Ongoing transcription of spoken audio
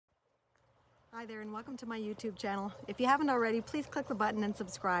Hi there and welcome to my YouTube channel. If you haven't already, please click the button and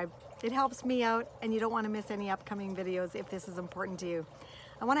subscribe. It helps me out and you don't want to miss any upcoming videos if this is important to you.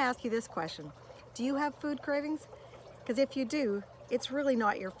 I want to ask you this question. Do you have food cravings? Because if you do, it's really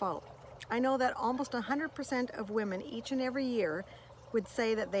not your fault. I know that almost 100% of women each and every year would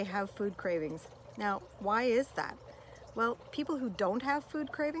say that they have food cravings. Now, why is that? Well, people who don't have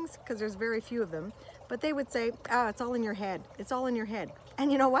food cravings, because there's very few of them, but they would say, it's all in your head. It's all in your head.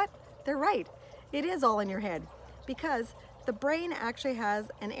 And you know what? They're right. It is all in your head because the brain actually has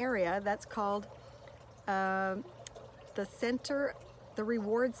an area that's called the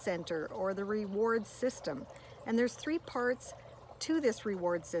reward center or the reward system. And there's three parts to this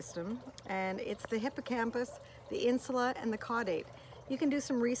reward system, and it's the hippocampus, the insula, and the caudate. You can do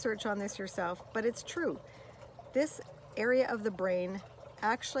some research on this yourself, but it's true. This area of the brain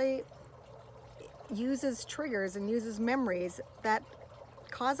actually uses triggers and uses memories that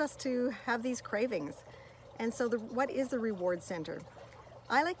cause us to have these cravings. And so what is the reward center?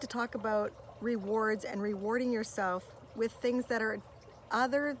 I like to talk about rewards and rewarding yourself with things that are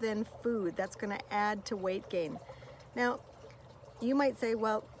other than food that's going to add to weight gain. Now, you might say,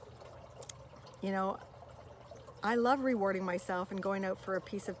 well, you know, I love rewarding myself and going out for a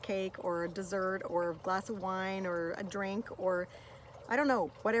piece of cake or a dessert or a glass of wine or a drink or I don't know,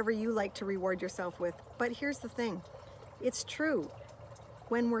 whatever you like to reward yourself with. But here's the thing, it's true.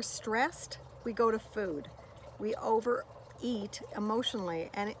 When we're stressed, we go to food. We overeat emotionally,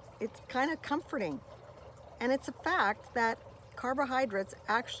 and it's kind of comforting. And it's a fact that carbohydrates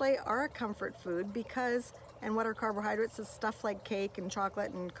actually are a comfort food because, and what are carbohydrates? Is stuff like cake and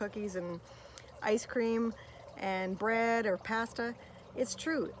chocolate and cookies and ice cream and bread or pasta. It's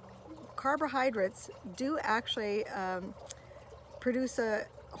true. Carbohydrates do actually produce a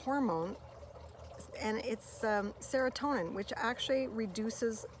hormone, and it's serotonin, which actually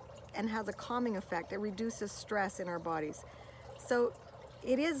reduces and has a calming effect. It reduces stress in our bodies. So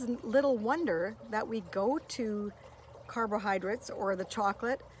it is little wonder that we go to carbohydrates or the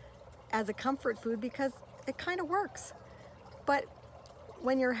chocolate as a comfort food because it kind of works. But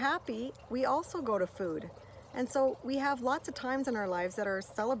when you're happy, we also go to food. And so we have lots of times in our lives that are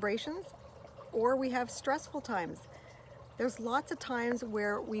celebrations, or we have stressful times. There's lots of times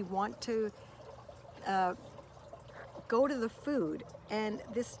where we want to go to the food, and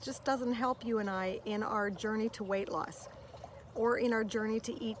this just doesn't help you and I in our journey to weight loss, or in our journey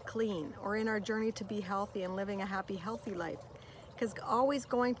to eat clean, or in our journey to be healthy and living a happy, healthy life. Because always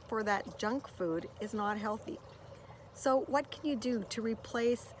going for that junk food is not healthy. So what can you do to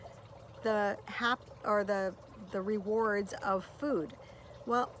replace the rewards of food?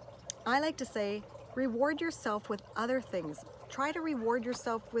 Well, I like to say reward yourself with other things. Try to reward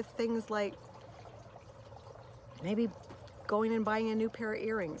yourself with things like maybe going and buying a new pair of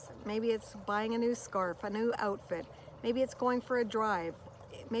earrings. Maybe it's buying a new scarf, a new outfit. Maybe it's going for a drive.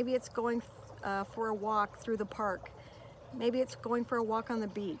 Maybe it's going for a walk through the park. Maybe it's going for a walk on the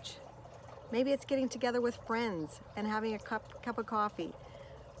beach. Maybe it's getting together with friends and having a cup of coffee.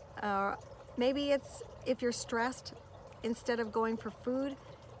 Maybe it's, if you're stressed, instead of going for food,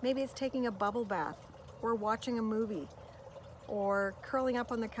 maybe it's taking a bubble bath or watching a movie or curling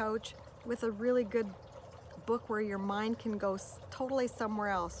up on the couch with a really good book where your mind can go totally somewhere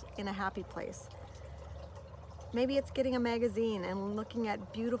else in a happy place. Maybe it's getting a magazine and looking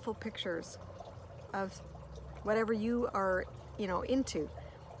at beautiful pictures of whatever you are, into.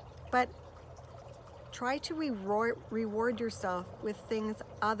 But try to reward yourself with things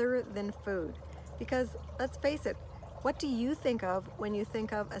other than food. Because let's face it, what do you think of when you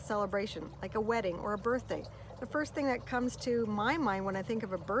think of a celebration, like a wedding or a birthday? The first thing that comes to my mind when I think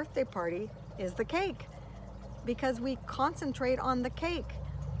of a birthday party is the cake, because we concentrate on the cake.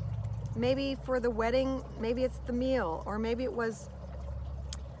 Maybe for the wedding, maybe it's the meal, or maybe it was,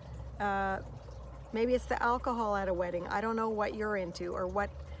 maybe it's the alcohol at a wedding. I don't know what you're into or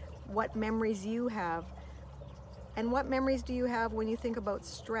what memories you have. And what memories do you have when you think about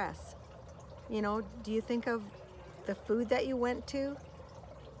stress? Do you think of the food that you went to?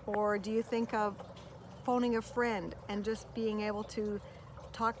 Or do you think of phoning a friend and just being able to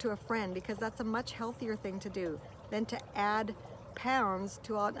talk to a friend? Because that's a much healthier thing to do than to add pounds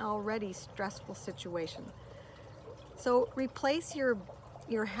to an already stressful situation. So replace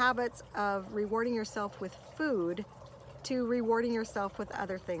your habits of rewarding yourself with food to rewarding yourself with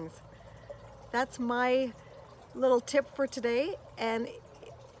other things. That's my little tip for today. And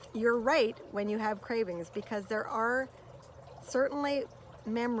you're right when you have cravings, because there are certainly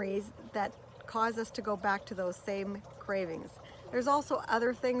memories that cause us to go back to those same cravings. There's also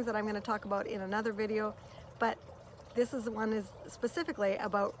other things that I'm going to talk about in another video, but this is one is specifically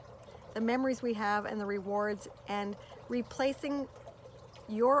about the memories we have and the rewards, and replacing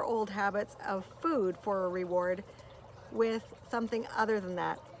your old habits of food for a reward with something other than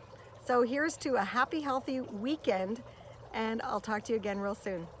that. So here's to a happy, healthy weekend, and I'll talk to you again real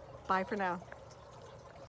soon. Bye for now.